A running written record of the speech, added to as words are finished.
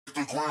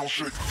The ground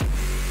shake.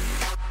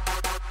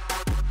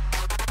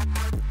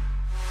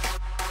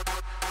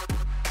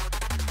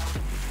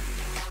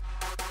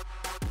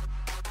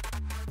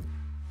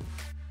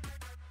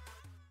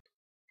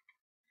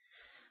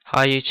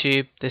 Hi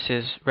YouTube, this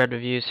is Red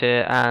Reviews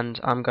here, and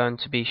I'm going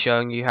to be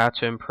showing you how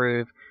to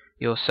improve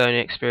your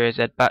Sony Xperia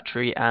Z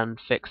battery and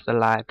fix the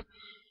lag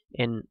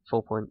in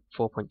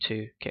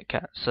 4.4.2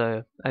 KitKat.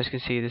 So as you can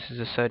see, this is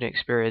a Sony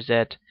Xperia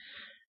Z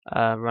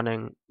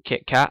running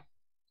KitKat.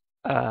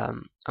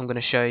 I'm going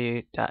to show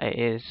you that it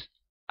is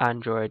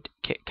Android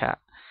KitKat.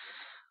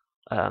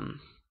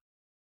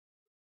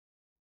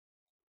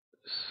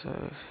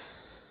 So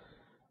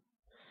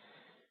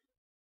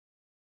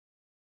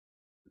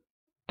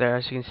there,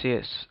 as you can see,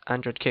 it's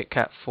Android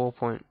KitKat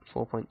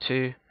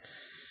 4.4.2.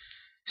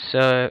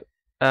 So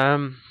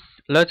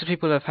loads of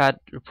people have had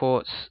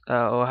reports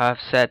or have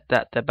said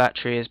that the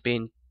battery has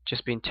been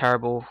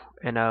terrible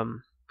in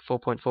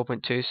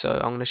 4.4.2. So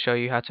I'm going to show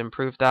you how to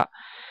improve that.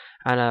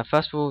 And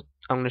first of all,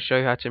 I'm going to show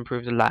you how to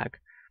improve the lag.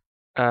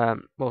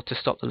 Well, to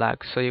stop the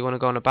lag. So you want to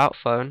go on About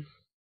Phone,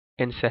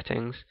 in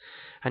Settings,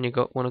 and you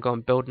want to go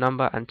on Build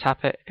Number and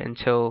tap it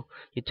until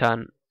you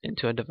turn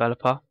into a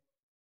developer.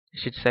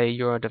 It should say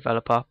you're a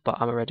developer, but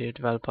I'm already a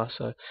developer.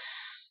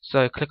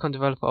 So click on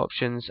Developer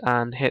Options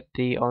and hit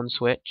the On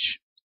switch,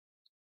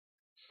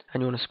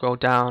 and you want to scroll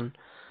down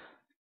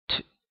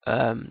to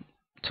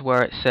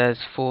where it says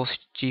Force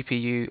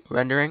GPU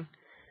Rendering,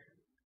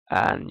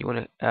 and you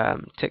want to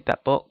tick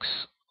that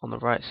box on the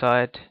right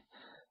side.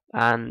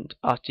 And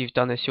after you've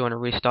done this, you want to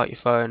restart your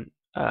phone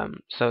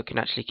so it can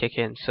actually kick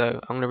in. So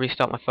I'm going to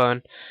restart my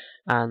phone,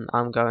 and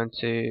I'm going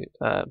to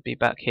be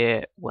back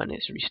here when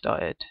it's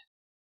restarted.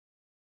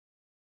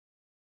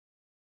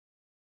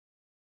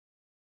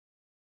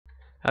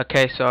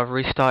 Okay, so I've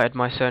restarted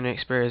my Sony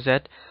Xperia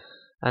Z,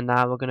 and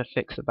now we're going to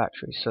fix the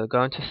battery. So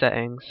go into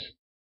Settings,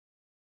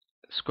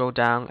 scroll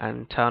down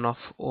and turn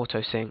off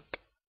Auto Sync.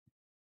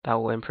 That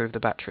will improve the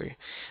battery.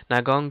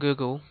 Now go on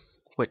Google,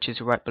 which is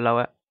right below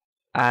it,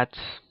 Ads,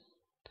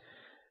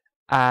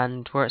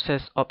 and where it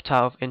says Opt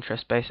out of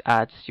interest-based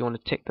ads, you want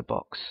to tick the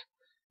box.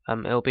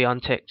 It'll be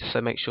unticked, so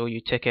make sure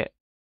you tick it.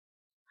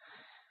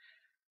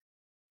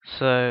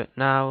 So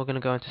now we're going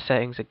to go into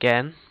Settings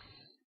again.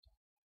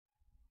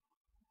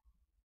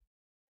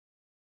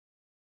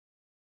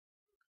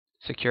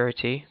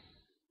 Security,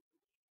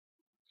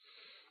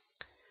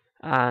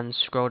 and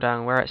scroll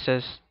down where it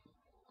says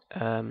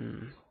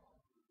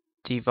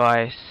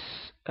Device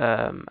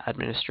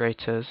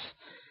Administrators.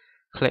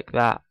 Click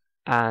that,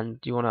 and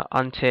you want to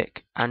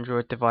untick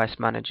Android Device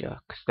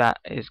Manager, because that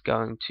is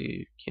going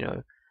to,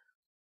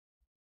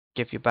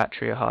 give your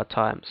battery a hard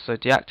time. So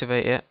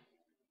deactivate it,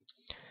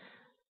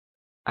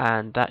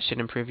 and that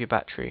should improve your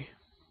battery.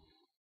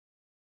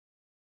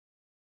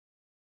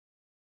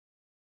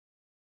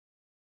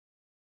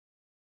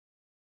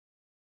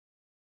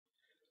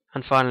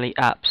 And finally,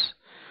 apps.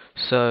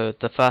 So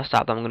the first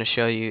app that I'm going to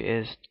show you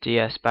is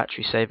DS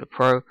Battery Saver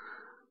Pro.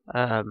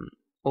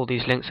 All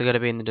these links are going to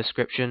be in the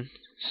description,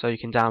 so you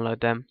can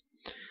download them.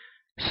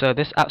 So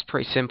this app's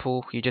pretty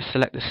simple. You just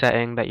select the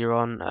setting that you're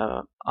on.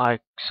 I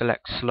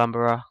select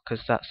Slumberer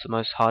because that's the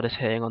most hardest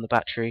hitting on the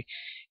battery.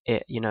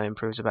 It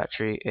improves the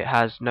battery. It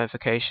has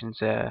notifications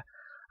there,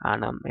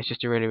 and it's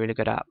just a really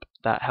good app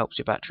that helps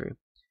your battery.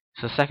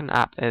 So the second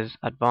app is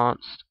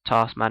Advanced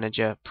Task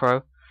Manager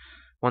Pro.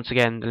 Once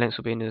again, the links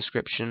will be in the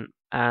description,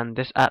 and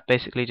this app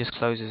basically just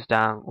closes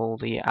down all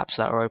the apps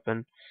that are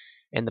open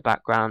in the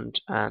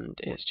background, and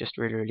it's just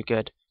really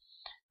good.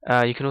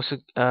 You can also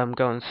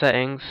go on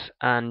Settings,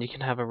 and you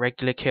can have a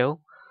regular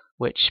kill,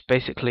 which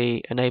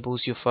basically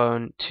enables your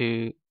phone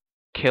to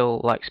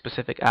kill like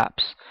specific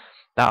apps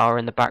that are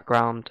in the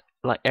background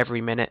like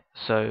every minute.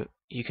 So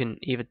you can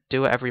either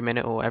do it every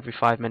minute or every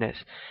 5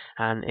 minutes,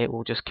 and it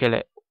will just kill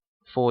it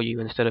for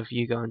you instead of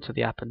you going to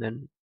the app and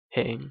then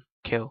hitting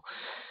kill.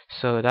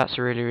 So that's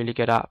a really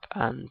good app,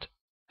 and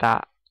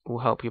that will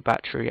help your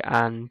battery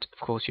and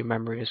of course your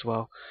memory as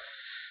well.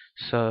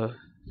 So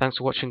thanks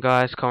for watching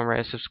guys, comment,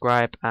 rate,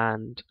 subscribe,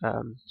 and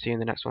see you in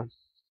the next one.